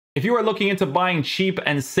If you are looking into buying cheap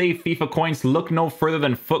and safe FIFA coins, look no further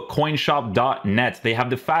than footcoinshop.net. They have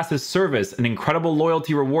the fastest service, an incredible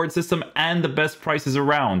loyalty reward system, and the best prices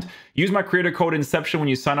around. Use my creator code Inception when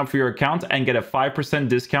you sign up for your account and get a 5%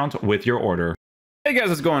 discount with your order. Hey guys,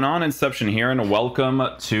 what's going on? Inception here, and welcome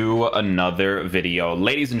to another video.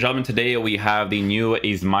 Ladies and gentlemen, today we have the new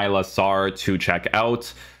Sarr to check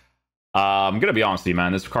out. I'm gonna be honest with you,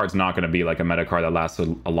 man, this card's not gonna be like a meta card that lasts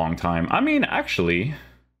a long time. I mean, actually...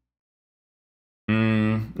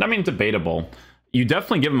 I mean, debatable. You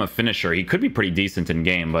definitely give him a finisher. He could be pretty decent in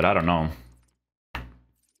game, but I don't know.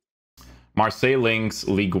 Marseille links,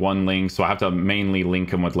 League One links, so I have to mainly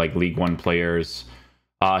link him with like League One players.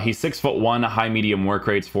 He's 6'1", high medium work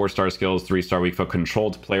rates, 4-star skills, 3-star weak foot,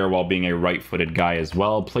 controlled player while being a right-footed guy as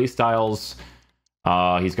well. Playstyles,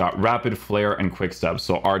 he's got rapid flare and quick step,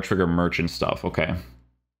 so R trigger merchant stuff. Okay.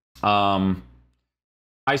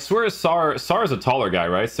 I swear Sarr is a taller guy,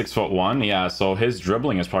 right? 6'1". Yeah, so his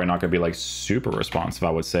dribbling is probably not going to be like super responsive,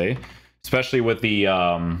 I would say. Especially with the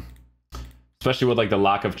like the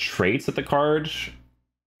lack of traits that the card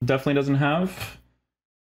definitely doesn't have.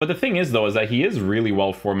 But the thing is though, is that he is really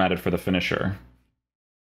well formatted for the finisher.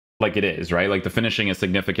 Like it is, right? Like the finishing is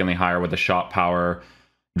significantly higher with the shot power.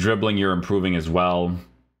 Dribbling you're improving as well.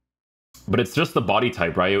 But it's just the body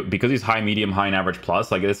type, right? Because he's high, medium, high, and average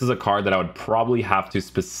plus. Like, this is a card that I would probably have to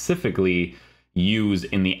specifically use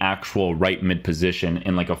in the actual right mid position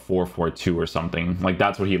in like a 4-4-2 or something. Like,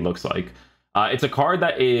 that's what he looks like. It's a card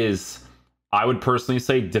that is, I would personally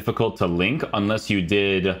say, difficult to link unless you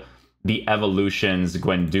did the Evolutions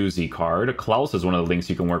Guendouzi card. Klaus is one of the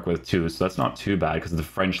links you can work with too, so that's not too bad because of the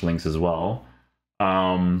French links as well.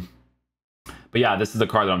 But yeah, this is the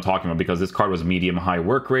card that I'm talking about because this card was medium high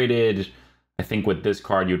work rated. I think with this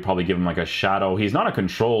card, you'd probably give him like a shadow. He's not a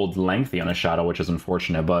controlled lengthy on a shadow, which is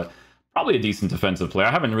unfortunate, but probably a decent defensive player.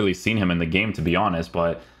 I haven't really seen him in the game, to be honest,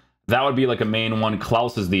 but that would be like a main one.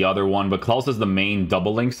 Klaus is the other one, but Klaus is the main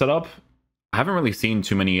double link setup. I haven't really seen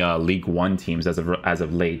too many League One teams as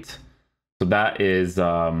of late. So that is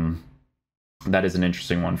an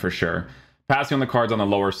interesting one for sure. Passing on the cards on the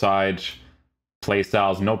lower side.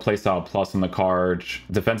 Playstyles, no playstyle plus on the card.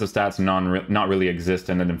 Defensive stats not really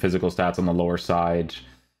existent, and then physical stats on the lower side.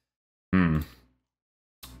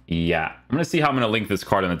 Yeah, I'm gonna see how I'm gonna link this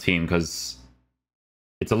card on the team because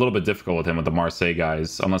it's a little bit difficult with him with the Marseille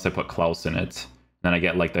guys, unless I put Klaus in it. Then I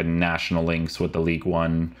get like the national links with the League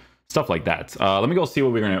One stuff like that. Let me go see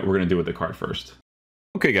what we're gonna do with the card first.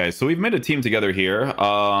 Okay, guys, so we've made a team together here.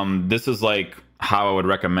 This is like how I would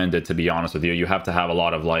recommend it, to be honest with you. You have to have a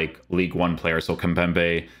lot of like League One players, so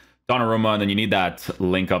Kimpembe, Donnarumma, and then you need that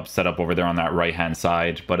link up set up over there on that right hand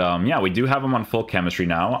side. But yeah, we do have him on full chemistry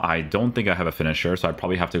now. I don't think I have a finisher, so I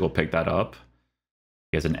probably have to go pick that up.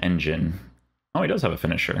 He has an engine. Oh, he does have a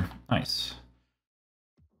finisher. Nice.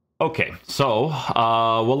 Okay, so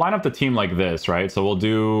we'll line up the team like this, right? So we'll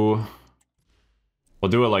do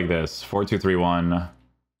it like this: 4-2-3-1.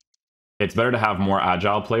 It's better to have more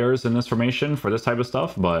agile players in this formation for this type of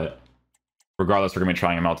stuff, but regardless, we're going to be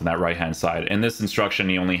trying him out to that right-hand side. In this instruction,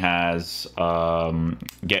 he only has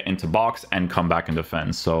get into box and come back and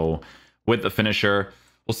defend. So with the finisher,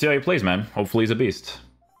 we'll see how he plays, man. Hopefully he's a beast.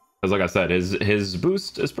 Because like I said, his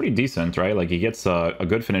boost is pretty decent, right? Like he gets a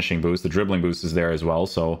good finishing boost. The dribbling boost is there as well.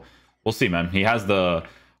 So we'll see, man. He has the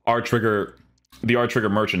R trigger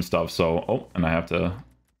merchant stuff. So, oh, and I have to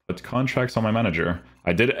put contracts on my manager.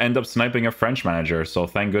 I did end up sniping a French manager, so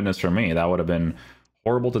thank goodness for me. That would have been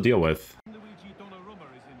horrible to deal with. Donnarumma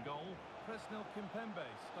is in goal. Presnel Kimpembe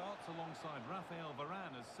starts alongside Rafael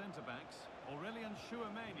Varane as centre-backs. Aurelien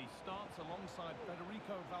Chouameni starts alongside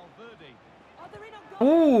Federico Valverde.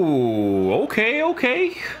 Ooh, okay.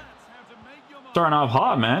 Starting off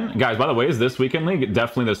hot, man. Guys, by the way, is this weekend league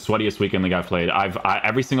definitely the sweatiest weekend league I've played.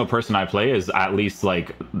 Every single person I play is at least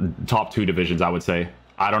like top 2 divisions, I would say.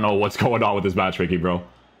 I don't know what's going on with this match, Ricky, bro.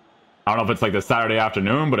 I don't know if it's like the Saturday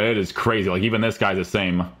afternoon, but it is crazy. Like, even this guy's the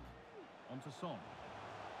same.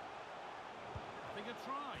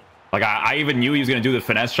 Like, I even knew he was going to do the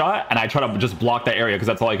finesse shot, and I tried to just block that area because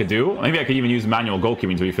that's all I could do. Maybe I could even use manual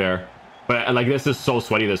goalkeeping, to be fair. But, like, this is so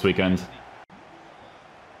sweaty this weekend.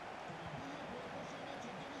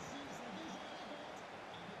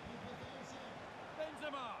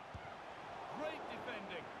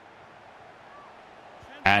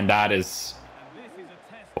 And that is...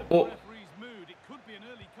 Oh.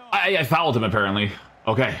 I fouled him, apparently.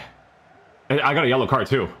 Okay. I got a yellow card,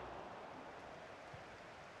 too.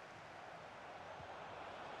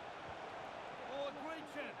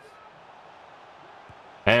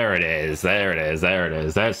 There it is.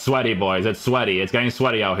 That's sweaty, boys. It's sweaty. It's getting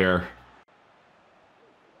sweaty out here.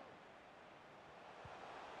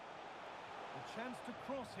 chance to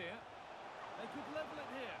cross here. They could level it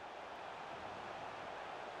here.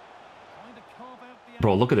 Trying to carve out the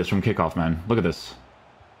Bro, look at this from kickoff, man. Look at this.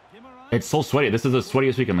 Guimaraes. It's so sweaty. This is the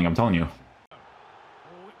sweatiest weekend league, I'm telling you.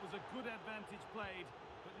 Oh, it was a good advantage played,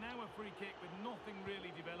 but now a free kick with nothing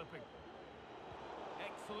really developing.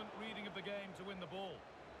 Excellent reading of the game to win the ball.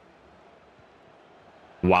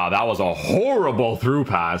 Wow, that was a horrible through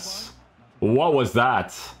pass. What was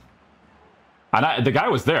that? And the guy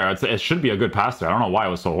was there. It should be a good pass there. I don't know why it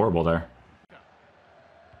was so horrible there.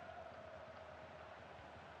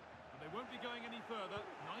 They won't be going any further.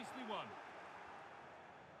 Nicely won.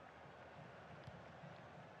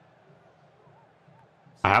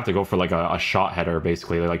 I have to go for like a shot header,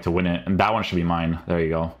 basically, like to win it. And that one should be mine. There you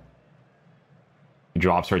go. He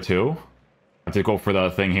drops her too. I have to go for the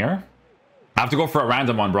thing here. I have to go for a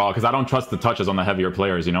random one, bro, because I don't trust the touches on the heavier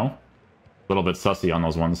players, you know? A little bit sussy on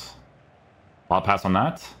those ones. I'll pass on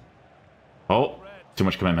that. Oh, too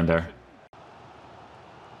much commitment there.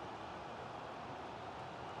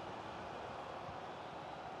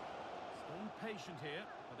 Staying patient here,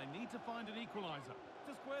 but they need to find an equalizer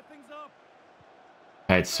to square things up.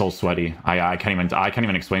 It's so sweaty. I can't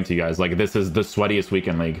even explain to you guys. Like, this is the sweatiest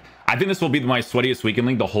weekend league. I think this will be my sweatiest weekend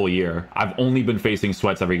league the whole year. I've only been facing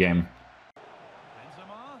sweats every game.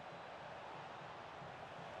 Benzema.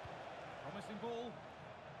 Promising ball.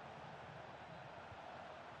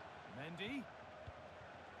 Mendy.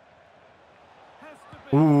 Has to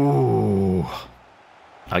be. Ooh.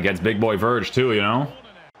 Against big boy Verge too, you know?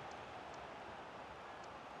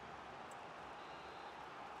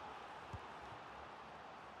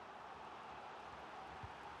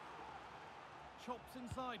 Chops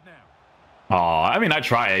inside now. Oh, I mean, I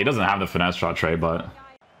try. He doesn't have the finesse shot tray, but...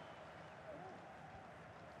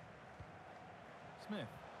 Smith.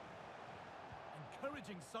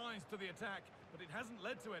 Encouraging signs to the attack, but it hasn't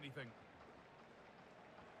led to anything.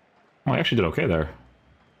 Oh, I actually did okay there.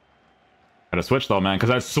 Gotta switch though, man, because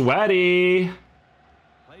that's sweaty.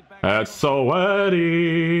 Played back That's so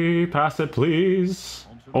sweaty. Pass it, please.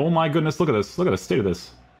 Oh my goodness, look at this. Look at the state of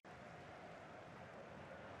this.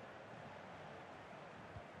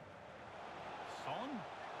 Son.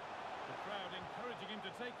 The crowd encouraging him to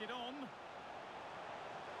take it on.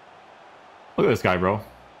 Look at this guy, bro.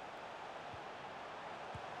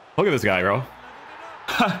 Look at this guy, bro.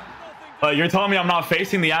 You're telling me I'm not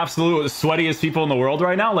facing the absolute sweatiest people in the world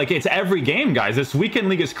right now? Like, it's every game, guys. This weekend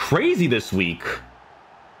league is crazy this week.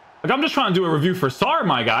 Like, I'm just trying to do a review for Sarr,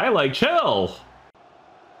 my guy. Like, chill.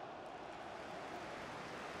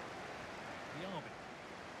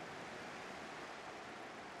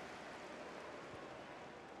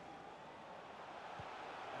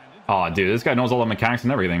 Oh, dude, this guy knows all the mechanics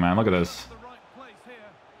and everything, man. Look at this. The right place here.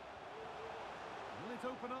 Will it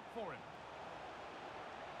open up for him?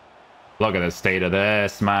 Look at the state of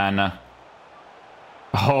this, man.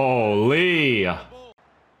 Holy. Presnel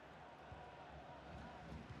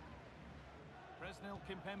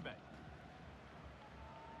Kimpembe.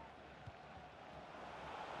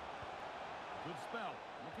 Good spell.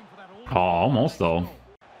 Looking for that Oh, almost, though. And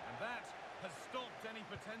that has stopped any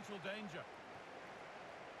potential danger.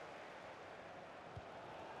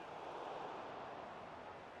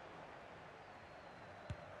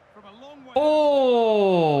 From a long way.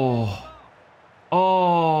 Oh.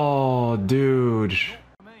 Oh, dude.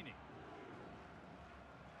 Remaining.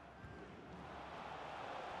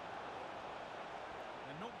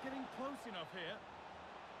 They're not getting close enough here.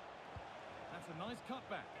 That's a nice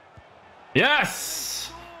cutback.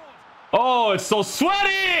 Yes. Oh, it's so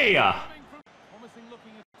sweaty. Promising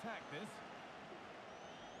looking attack this.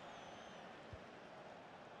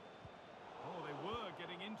 Oh, they were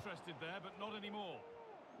getting interested there, but not anymore.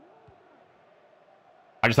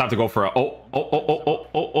 I just have to go for a... Oh.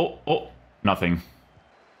 Nothing.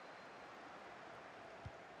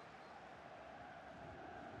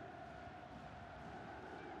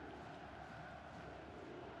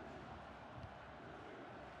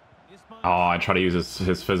 Oh, I try to use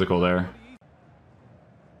his physical there.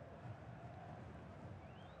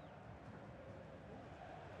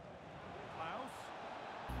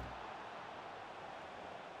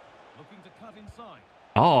 Looking to cut inside.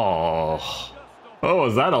 Oh. What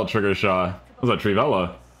was that all trigger shot? That was a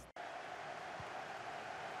Trivella.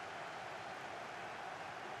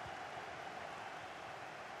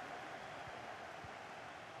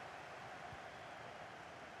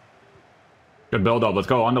 Good build up. Let's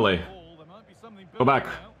go. On delay. There might be something Go back.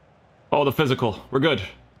 building now. Oh, the physical. We're good.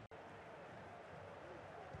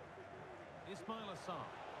 Sarr.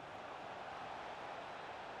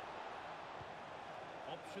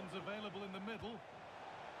 Options available in the middle.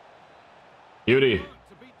 Beauty.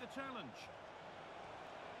 To beat the challenge.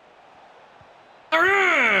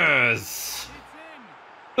 Jesus.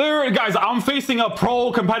 There, guys, I'm facing a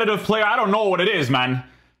pro competitive player. I don't know what it is, man.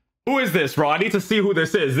 Who is this, bro? I need to see who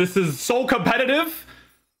this is. This is so competitive.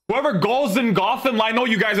 Whoever goes in Gotham, I know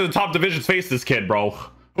you guys are the top divisions. Face this kid, bro.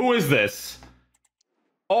 Who is this?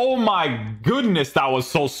 Oh my goodness, that was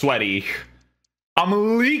so sweaty.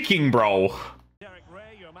 I'm leaking, bro.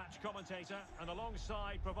 Your match commentator, and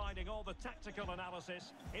alongside providing all the tactical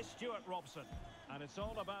analysis is Stuart Robson, and it's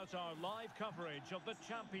all about our live coverage of the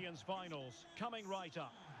Champions Finals coming right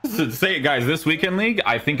up. Say it, guys, this weekend league,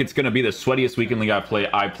 I think it's gonna be the sweatiest weekend league I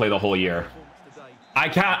play the whole year. I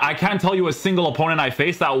can't tell you a single opponent I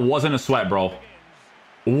faced that wasn't a sweat, bro.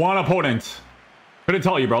 One opponent. Couldn't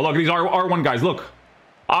tell you, bro. Look, these are R1 guys. Look,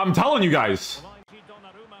 I'm telling you guys.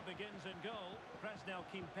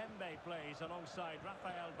 Plays alongside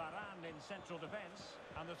Rafael Varane in central defense,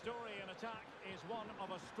 and the story in attack is one of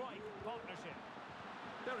a strike partnership.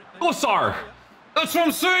 Oh, Sarr! That's what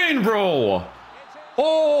I'm saying, bro!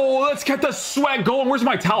 Oh, let's get the sweat going. Where's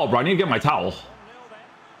my towel, bro? I need to get my towel.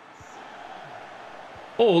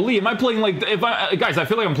 Oh, Lee, am I playing like... guys, I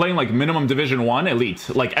feel like I'm playing like minimum Division 1 Elite,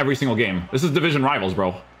 like every single game. This is Division Rivals,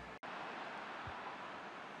 bro.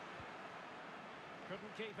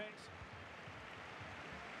 Couldn't keep it.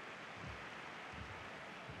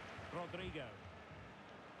 Rodrigo.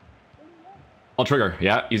 I'll trigger.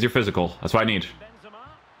 Yeah, easier physical. That's what I need.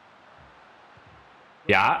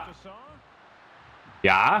 Yeah.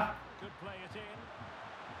 Yeah.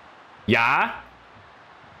 Yeah.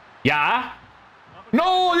 Yeah.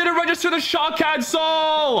 No, I didn't register the shot cancel.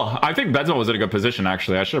 I think Benzema was in a good position,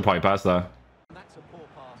 actually. I should have probably passed that. That's a poor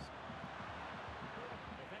pass.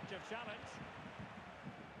 Effective challenge.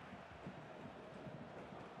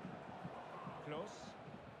 Close.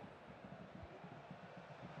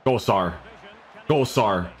 Go, Sarr. Go,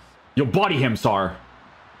 Sarr. Yo, body him, Sarr.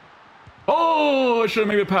 Oh, I should have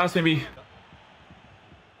maybe passed, maybe.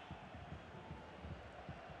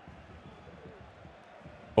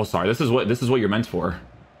 Oh, sorry. This is what you're meant for.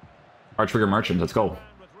 Our trigger merchant. Let's go.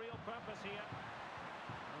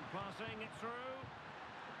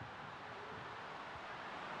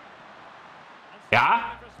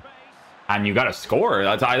 Yeah. And you got to score.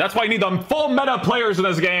 That's why you need the full meta players in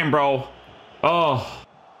this game, bro. Oh.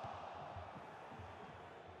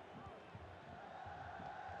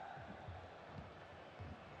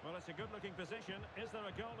 Well, it's a good-looking position. Is there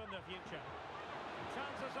a goal in the future?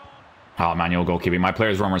 Chances on. Oh, manual goalkeeping. My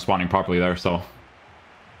players weren't responding properly there, so.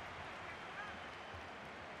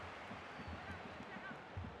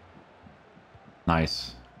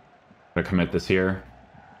 Nice. Gotta commit this here.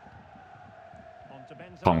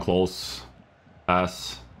 Come close.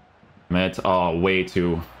 Pass. Commit. Oh, way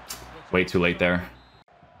too late there.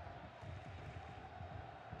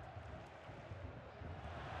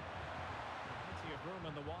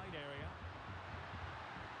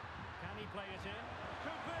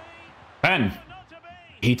 Ben,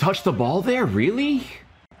 he touched the ball there? Really?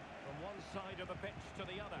 From one side of the pitch to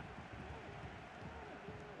the other.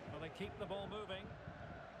 Well, they keep the ball moving.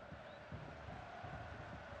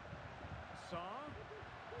 Sarr.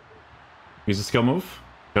 Use a skill move.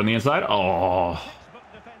 Go on the inside. Oh.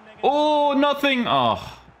 Oh, nothing.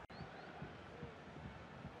 Oh.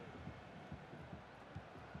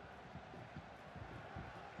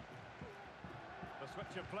 The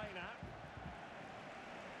switch of play now.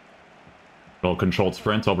 Little controlled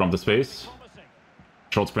sprint to open up the space.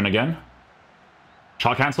 Controlled sprint again.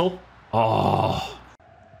 Shot cancel. Oh.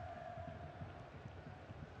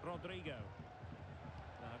 Rodrigo.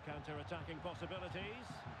 Now counter-attacking possibilities.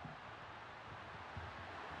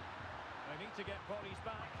 They need to get bodies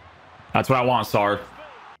back. That's what I want, Sarr.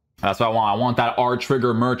 That's what I want. I want that R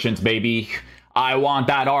trigger merchant, baby. I want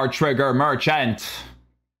that R trigger merchant.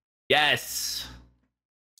 Yes.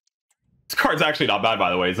 This card's actually not bad, by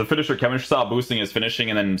the way. It's a finisher chemistry style, boosting his finishing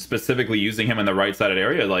and then specifically using him in the right-sided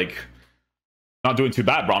area. Like, not doing too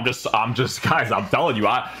bad, bro. I'm just, guys, I'm telling you,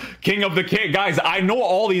 king of the king, guys. I know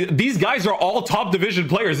all these guys are all top division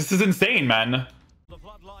players. This is insane, man.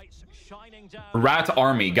 Rat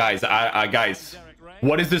Army, guys. Guys,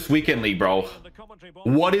 what is this weekend league, bro?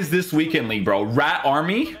 What is this weekend league, bro? Rat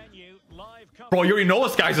Army, bro. You already know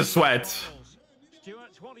this guy's a sweat.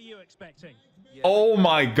 Stuart, what are you expecting? Oh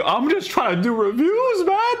my god, I'm just trying to do reviews,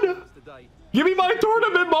 man. Give me my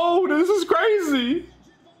tournament mode. This is crazy.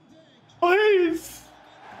 Please.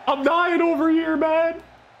 I'm dying over here, man.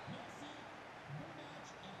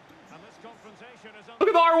 Look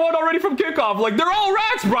at the R1 already from kickoff. Like, they're all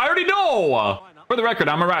rats, bro. I already know. For the record,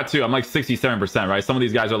 I'm a rat too. I'm like 67%, right? Some of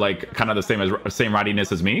these guys are like kind of the same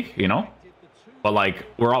rattiness as me, you know? But like,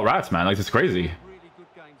 we're all rats, man. Like, it's crazy.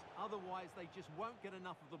 get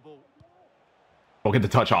enough of the ball. We'll get the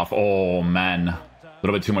touch off. Oh, man. A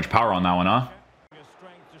little bit too much power on that one, huh?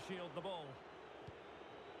 Strength to shield the ball.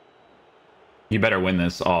 You better win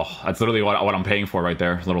this. Oh, that's literally what I'm paying for right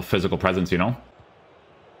there. A little physical presence, you know?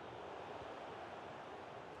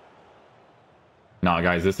 No,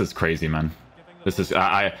 guys, this is crazy, man. This is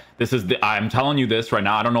I'm telling you this right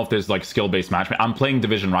now. I don't know if there's like skill-based match. I'm playing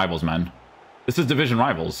division rivals, man. This is division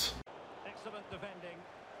rivals. Excellent defending.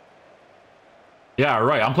 Yeah,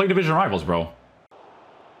 right. I'm playing division rivals, bro.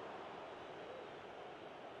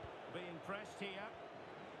 Being pressed here.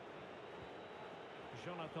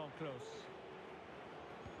 Jonathan Close.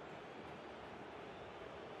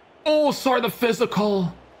 Oh, sorry, the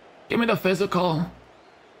physical. Give me the physical.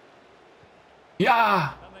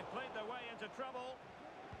 Yeah. And they played their way into trouble.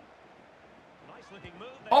 Nice looking move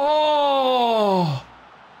there. Oh.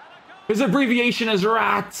 His abbreviation is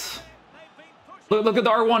rat. Look at the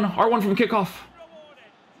R1. R1 from kickoff.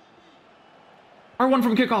 R1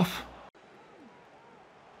 from kickoff.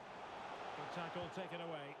 Good tackle taken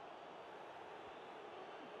away.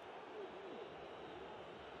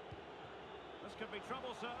 This could be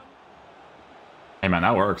troublesome. Hey, man,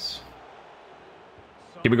 that works.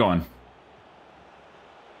 Keep it going. And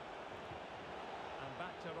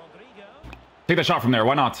back to Rodrigo. Take that shot from there.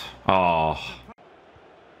 Why not? Oh.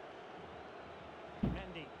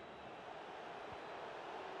 Mendy.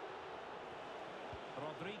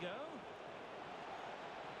 Rodrigo.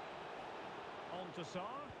 On to Sarr.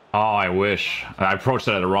 Oh, I wish. I approached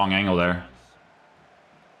it at the wrong angle there.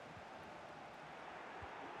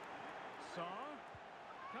 Sarr.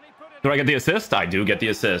 Can he put it? Do I get the assist? I do get the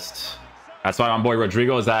assist. That's why my boy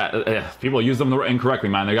Rodrigo is at... people use them incorrectly,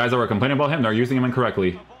 man. The guys that were complaining about him, they're using him incorrectly.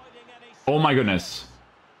 Avoiding any Oh my goodness.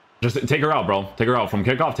 Just take her out, bro. Take her out. From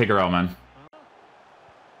kickoff, take her out, man.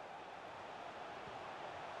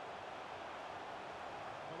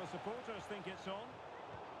 Well, the supporters think it's on.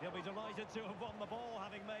 They'll be delighted to have won the ball,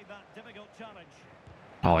 having made that difficult challenge.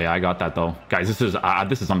 Oh, yeah, I got that, though. Guys, this is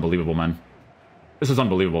unbelievable, man. This is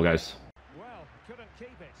unbelievable, guys. Well, couldn't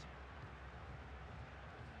keep it.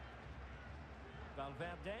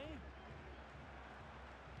 Valverde.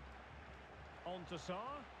 On to Sarr.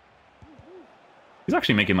 He's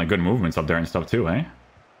actually making, like, good movements up there and stuff, too, eh?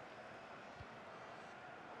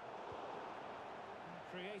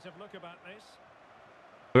 Creative look about this.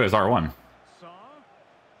 Look at his R1. Sarr.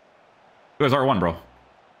 Look at his R1, bro.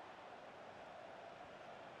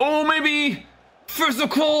 Oh, maybe!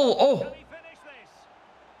 Physical! Oh! Can he finish this?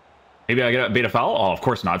 Maybe I get a beta foul? Oh, of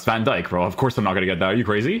course not. It's Van Dijk, bro. Of course I'm not gonna get that. Are you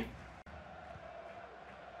crazy?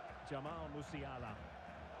 Jamal Musiala.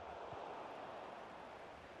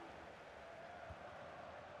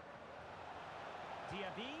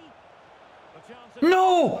 Diaby. The chance of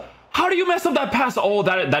No! How do you mess up that pass? Oh,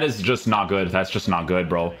 that is just not good. That's just not good,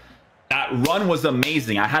 bro. That run was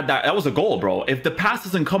amazing. I had that. That was a goal, bro. If the pass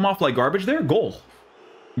doesn't come off like garbage there, goal.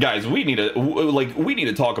 Guys, we need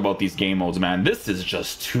to talk about these game modes, man. This is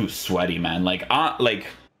just too sweaty, man.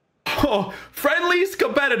 Oh, friendlies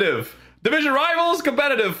competitive. Division rivals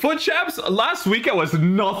competitive. Foot champs last weekend was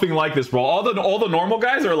nothing like this, bro. All the normal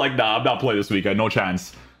guys are like, nah, I'm not playing this weekend. No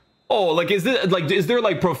chance. Oh, like, is there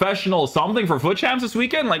like professional something for foot champs this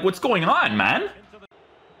weekend? Like, what's going on, man? into the...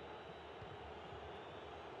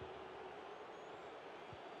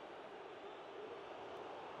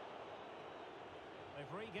 They've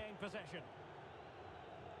regained possession.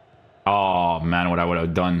 Oh man, what I would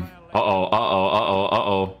have done.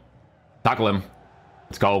 Uh-oh. Tackle him.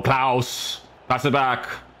 Let's go, Klaus. Pass it back.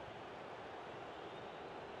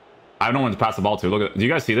 I have no one to pass the ball to. Look at, do you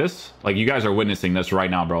guys see this? Like, you guys are witnessing this right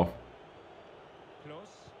now, bro. Close.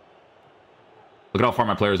 Look at how far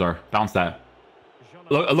my players are. Bounce that.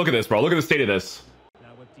 Look at this, bro. Look at the state of this. Now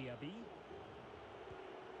with Diaby.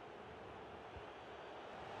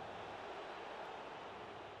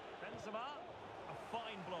 Benzema. A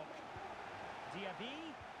fine block. Diaby.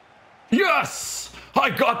 Yes! I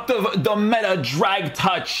got the meta drag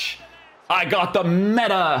touch. I got the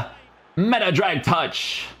meta drag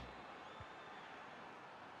touch.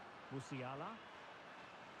 Musiala.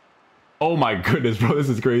 Oh my goodness, bro. This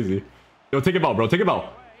is crazy. Yo, take it out, bro. Take it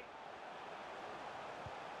out.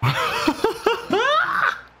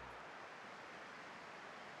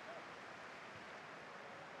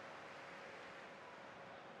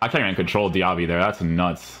 I can't even control Diaby there. That's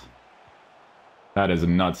nuts. That is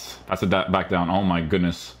nuts. Pass it back down. Oh my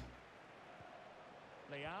goodness.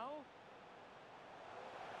 Leao.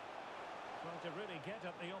 Trying to really get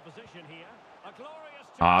at the opposition here. A glorious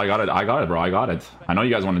I got it, bro. I got it. I know you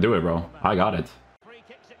guys want to do it, bro. I got it. free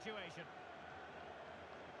kick situation.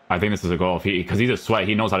 I think this is a goal. Because he's a sweat.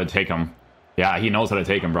 He knows how to take him. Yeah, he knows how to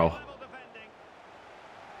take him, bro.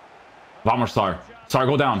 Vamos, Sarr. Sarr,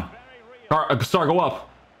 go down. Sarr, go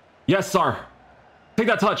up. Yes, Sarr. Take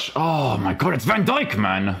that touch. Oh my god, it's Van Dijk,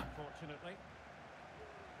 man.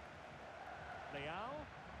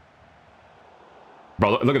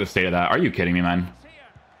 Bro, look at the state of that. Are you kidding me, man?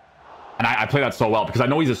 And I play that so well because I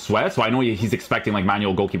know he's a sweat, so I know he's expecting like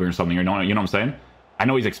manual goalkeeping or something. You know what I'm saying? I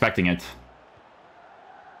know he's expecting it.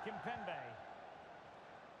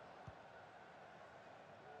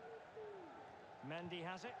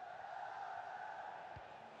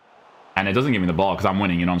 And it doesn't give me the ball because I'm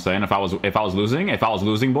winning. You know what I'm saying? If I was losing,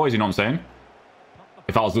 boys, you know what I'm saying?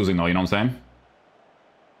 If I was losing, though, you know what I'm saying?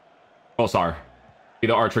 Oh, Sarr. Be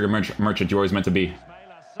the R-trigger merchant you're always meant to be.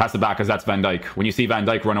 Pass it back because that's Van Dijk. When you see Van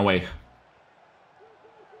Dijk, run away.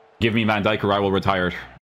 Give me Van Dijk or I will retire.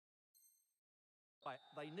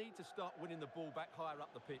 They need to start winning the ball back higher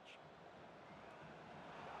up the pitch.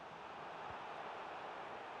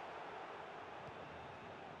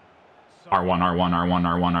 R1, R1, R1,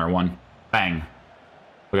 R1, R1. Bang.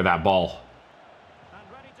 Look at that ball.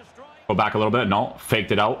 Go back a little bit. No.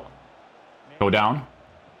 Faked it out. Go down.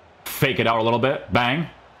 Fake it out a little bit. Bang.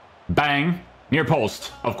 Bang. Near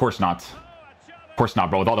post. Of course not. Of course not,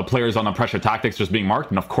 bro. With all the players on the pressure tactics just being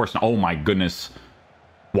marked. And of course not. Oh my goodness.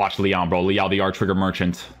 Watch Leon, bro. Leon, the R-trigger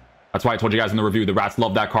merchant. That's why I told you guys in the review. The rats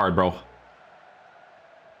love that card, bro.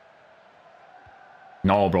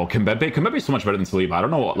 No, bro. Kimpembe is so much better than Saliba. I don't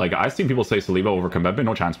know. Like, I've seen people say Saliba over Kimpembe.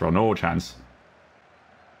 No chance, bro. No chance.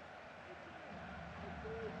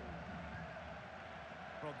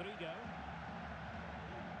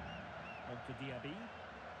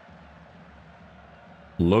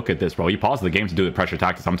 Look at this, bro. He paused the game to do the pressure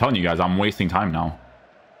tactics. I'm telling you guys, I'm wasting time now.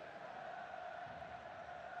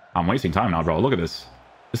 I'm wasting time now, bro. Look at this.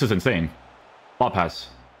 This is insane. Ball pass.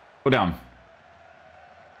 Go down.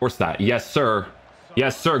 Force that. Yes, sir.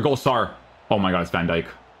 Yes, sir. Go, Sarr. Oh my god, it's Van Dijk.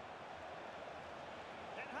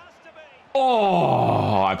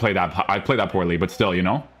 Oh, I played that poorly, but still, you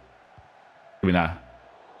know. Give me that.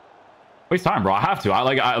 Waste time, bro. I have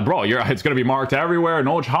to. Bro, it's gonna be marked everywhere.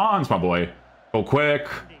 No chance, my boy. Go quick.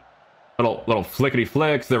 Little flickety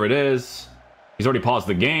flicks. There it is. He's already paused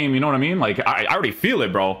the game. You know what I mean? Like, I already feel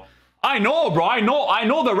it, bro. I know, bro. I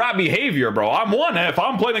know the rat behavior, bro. I'm one. If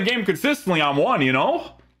I'm playing the game consistently, I'm one, you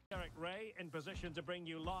know? In position to bring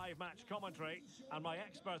you live match commentary, and my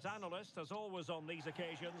expert analyst, as always on these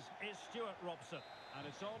occasions, is Stuart Robson, and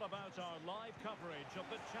it's all about our live coverage of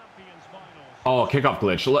the Champions Finals. Oh, kickoff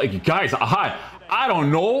glitch. Like, guys, I don't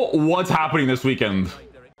know what's happening this weekend.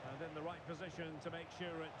 And in the right position to make sure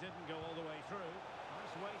it didn't go all the way through.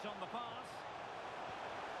 Nice weight on the pass.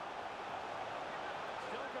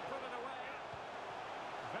 Still could put it away.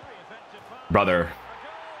 Very effective pass. Brother.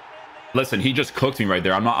 Listen, he just cooked me right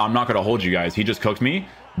there. I'm not gonna hold you guys. He just cooked me.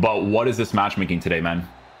 But what is this matchmaking today, man?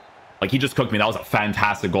 Like, he just cooked me. That was a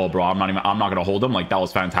fantastic goal, bro. I'm not gonna hold him. Like, that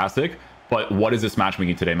was fantastic. But what is this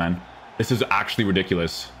matchmaking today, man? This is actually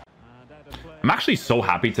ridiculous. I'm actually so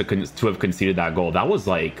happy to have conceded that goal. That was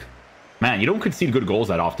like, man, you don't concede good goals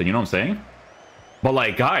that often. You know what I'm saying? But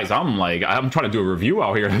like, guys, I'm trying to do a review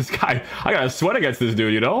out here. This guy, I gotta sweat against this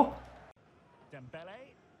dude, you know?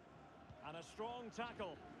 Dembele, and a strong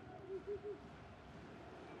tackle.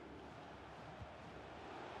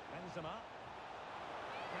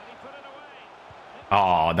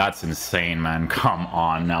 Oh, that's insane, man. Come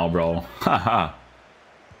on now, bro.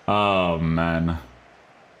 Oh, man.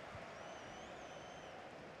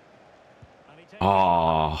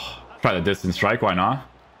 Oh, try the distance strike. Why not?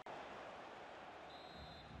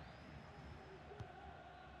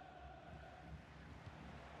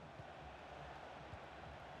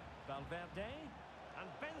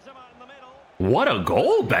 What a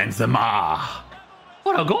goal, Benzema.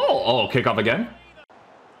 What a goal. Oh, kick off again.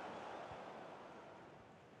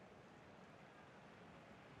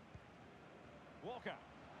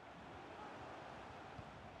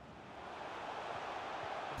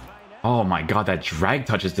 Oh my god, that drag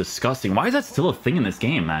touch is disgusting. Why is that still a thing in this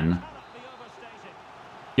game, man?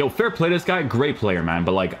 Yo, fair play to this guy. Great player, man.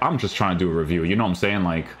 But, like, I'm just trying to do a review. You know what I'm saying?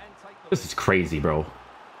 Like, this is crazy, bro.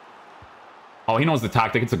 Oh, he knows the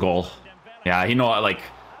tactic. It's a goal. Yeah, he know, like...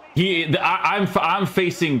 I'm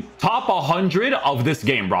facing top 100 of this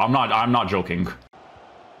game, bro. I'm not joking.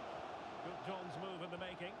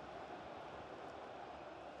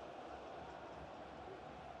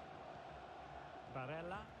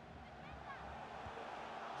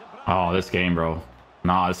 Oh, this game, bro.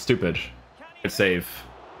 Nah, it's stupid. It's safe.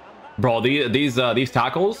 Bro, these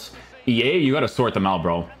tackles, EA, you gotta sort them out,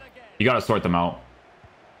 bro. You gotta sort them out.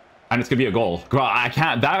 And it's gonna be a goal. Bro, I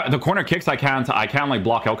can't, the corner kicks, I can't like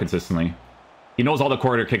block out consistently. He knows all the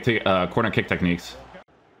corner kick techniques.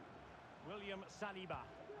 William Saliba.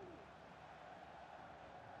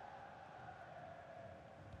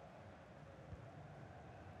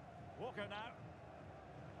 Walker now.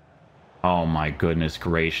 Oh my goodness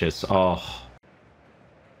gracious. Oh.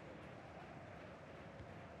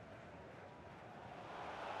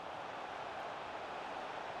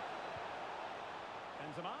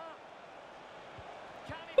 Benzema.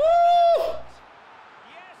 Woo!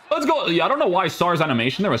 Let's go. Yeah, I don't know why Sarr's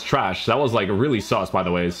animation there was trash. That was like really sus, by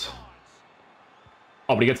the ways.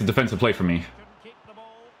 Oh, but he gets a defensive play for me. Couldn't keep the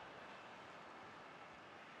ball.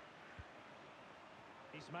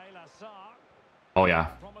 Ismaila Sarr. Oh yeah.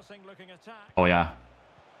 Promising looking attack. Oh yeah.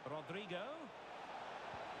 Rodrigo.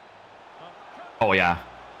 Oh yeah.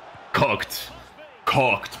 Cooked.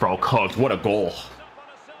 Cooked, bro. Cooked. What a goal.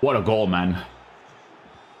 What a goal, man.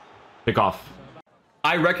 Pick off.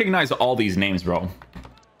 I recognize all these names, bro.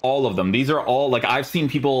 All of them. These are all, like, I've seen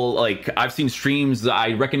people, like, I've seen streams.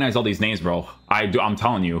 I recognize all these names, bro. I'm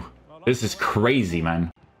telling you. This is crazy,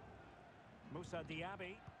 man. Musa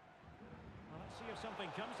Diaby. Well, let's see if something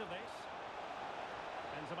comes of this.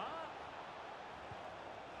 Benzema.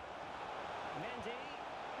 Mendy.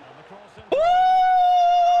 And the cross in.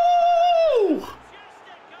 Woo!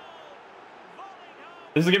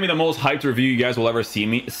 This is gonna be the most hyped review you guys will ever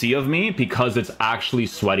see of me because it's actually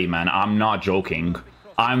sweaty, man. I'm not joking.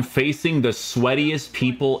 I'm facing the sweatiest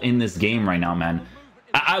people in this game right now, man.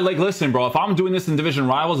 I like, listen, bro, if I'm doing this in Division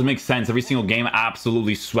Rivals, it makes sense. Every single game,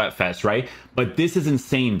 absolutely sweat fest, right? But this is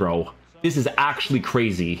insane, bro. This is actually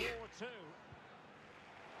crazy.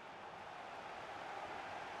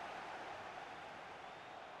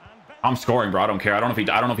 I'm scoring, bro. I don't care. I don't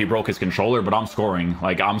know if he broke his controller, but I'm scoring.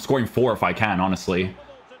 Like, I'm scoring 4 if I can, honestly.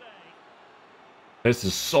 This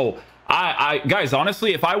is so... guys,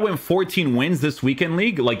 honestly, if I win 14 wins this weekend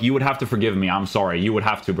league, like, you would have to forgive me. I'm sorry. You would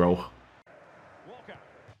have to, bro.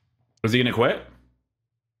 Was he gonna quit?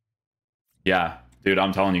 Yeah, dude,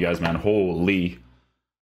 I'm telling you guys, man. Holy.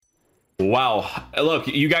 Wow. Look,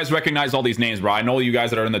 you guys recognize all these names, bro. I know you guys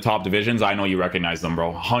that are in the top divisions. I know you recognize them,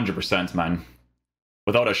 bro. 100%, man.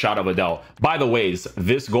 Without a shadow of a doubt. By the ways,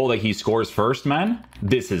 this goal that he scores first, man,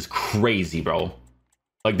 this is crazy, bro.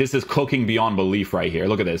 Like, this is cooking beyond belief right here.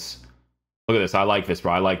 Look at this. Look at this. I like this,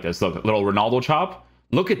 bro. I like this. Look, little Ronaldo chop.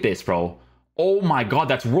 Look at this, bro. Oh my God,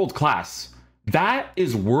 that's world class. That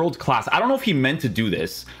is world class. I don't know if he meant to do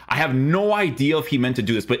this. I have no idea if he meant to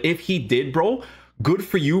do this, but if he did, bro, good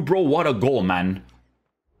for you, bro. What a goal, man.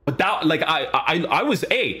 But that, like, I was,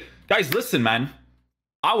 hey, guys, listen, man.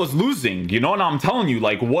 I was losing, you know, and I'm telling you,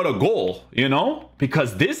 like, what a goal, you know?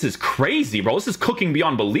 Because this is crazy, bro. This is cooking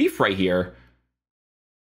beyond belief right here.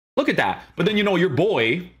 Look at that. But then, you know, your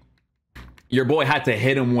boy had to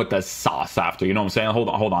hit him with the sauce after, you know what I'm saying? Hold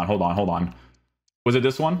on. Was it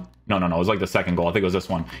this one? No. It was like the second goal. I think it was this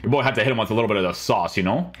one. Your boy had to hit him with a little bit of the sauce, you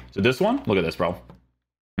know? So this one, look at this, bro.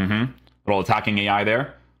 Little attacking AI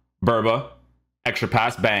there. Burba. Extra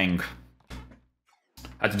pass, bang.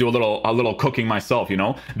 Had to do a little cooking myself, you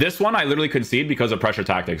know? This one, I literally concede because of pressure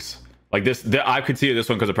tactics. Like this, I could see this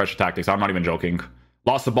one because of pressure tactics. I'm not even joking.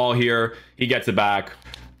 Lost the ball here. He gets it back.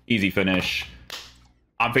 Easy finish.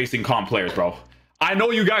 I'm facing comp players, bro. I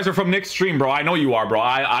know you guys are from Nick's stream, bro. I know you are, bro.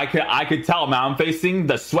 I could tell, man. I'm facing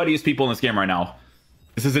the sweatiest people in this game right now.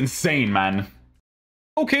 This is insane, man.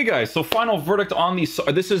 Okay, guys. So final verdict on these.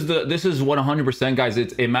 This is 100%, guys.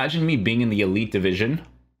 It's imagine me being in the elite division,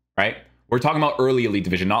 right? We're talking about early elite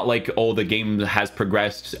division, not like, oh, the game has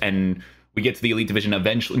progressed and we get to the elite division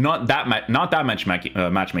eventually. Not that matchmaking.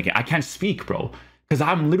 I can't speak, bro, because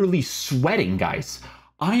I'm literally sweating, guys.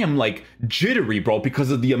 I am like jittery, bro, because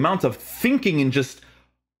of the amount of thinking and just,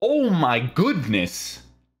 oh my goodness.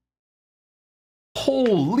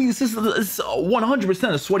 Holy, this is 100% the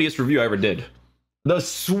sweatiest review I ever did. The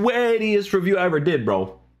sweatiest review I ever did,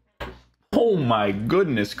 bro. Oh my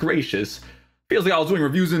goodness gracious. Feels like I was doing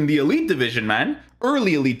reviews in the elite division, man.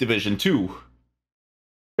 Early elite division, too.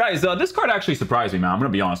 Guys, this card actually surprised me, man. I'm going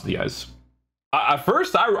to be honest with you guys. At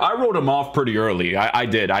first, I wrote him off pretty early. I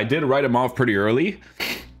did write him off pretty early.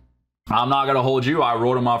 I'm not going to hold you. I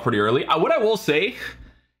wrote him off pretty early. What I will say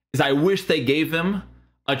is I wish they gave him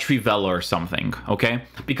a Trivela or something, okay?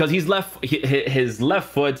 Because his left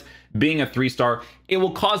foot being a 3-star, it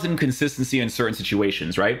will cause inconsistency in certain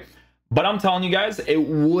situations, right? But I'm telling you guys, it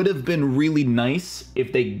would have been really nice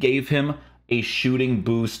if they gave him a shooting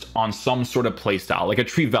boost on some sort of playstyle, like a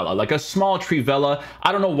Trivela, like a small Trivela.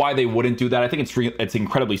 I don't know why they wouldn't do that. I think it's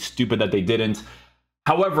incredibly stupid that they didn't.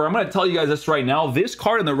 However, I'm going to tell you guys this right now. This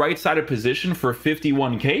card in the right-sided position for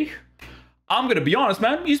 51K, I'm gonna be honest,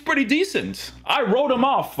 man. He's pretty decent. I wrote him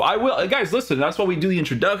off. I will, guys. Listen, that's why we do the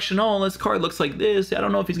introduction. Oh, this card looks like this. I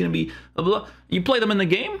don't know if he's gonna be blah, blah. You play them in the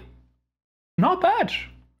game. Not bad.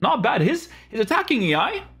 Not bad. His attacking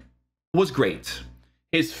EI was great.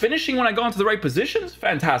 His finishing when I got into the right positions,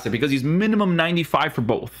 fantastic, because he's minimum 95 for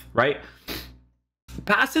both, right?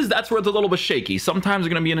 Passes, that's where it's a little bit shaky. Sometimes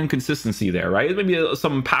there's going to be an inconsistency there, right? Maybe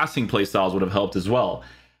some passing play styles would have helped as well.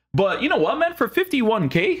 But you know what, man? For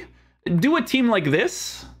 51k, do a team like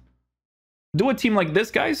this. Do a team like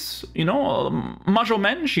this, guys. You know, Majo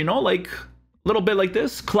Mensch, you know, like a little bit like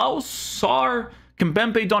this. Klaus, Sarr,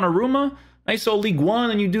 Kimpembe, Donnarumma. Nice old League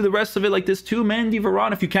One, and you do the rest of it like this too. Mendy,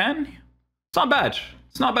 Varane, if you can. It's not bad.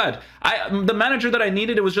 It's not bad. The manager that I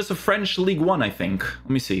needed, it was just a French League One, I think. Let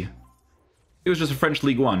me see. It was just a French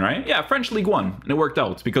League One, right? Yeah, French League One. And it worked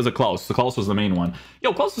out because of Klaus. So Klaus was the main one.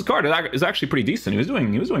 Yo, Klaus's card is actually pretty decent. He was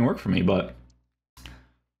doing work for me, but...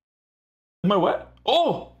 Am I what?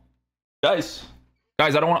 Oh! Guys, I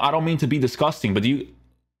don't mean to be disgusting, but do you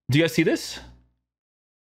guys see this?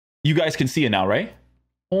 You guys can see it now, right?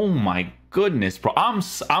 Oh my goodness, bro. I'm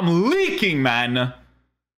leaking, man.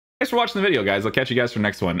 Thanks for watching the video, guys. I'll catch you guys for the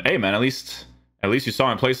next one. Hey, man, at least you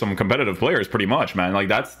saw him play some competitive players pretty much, man. Like,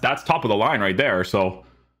 that's top of the line right there. So,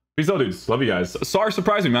 peace out, dudes. Love you guys. Sarr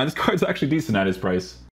surprised me, man. This card's actually decent at his price.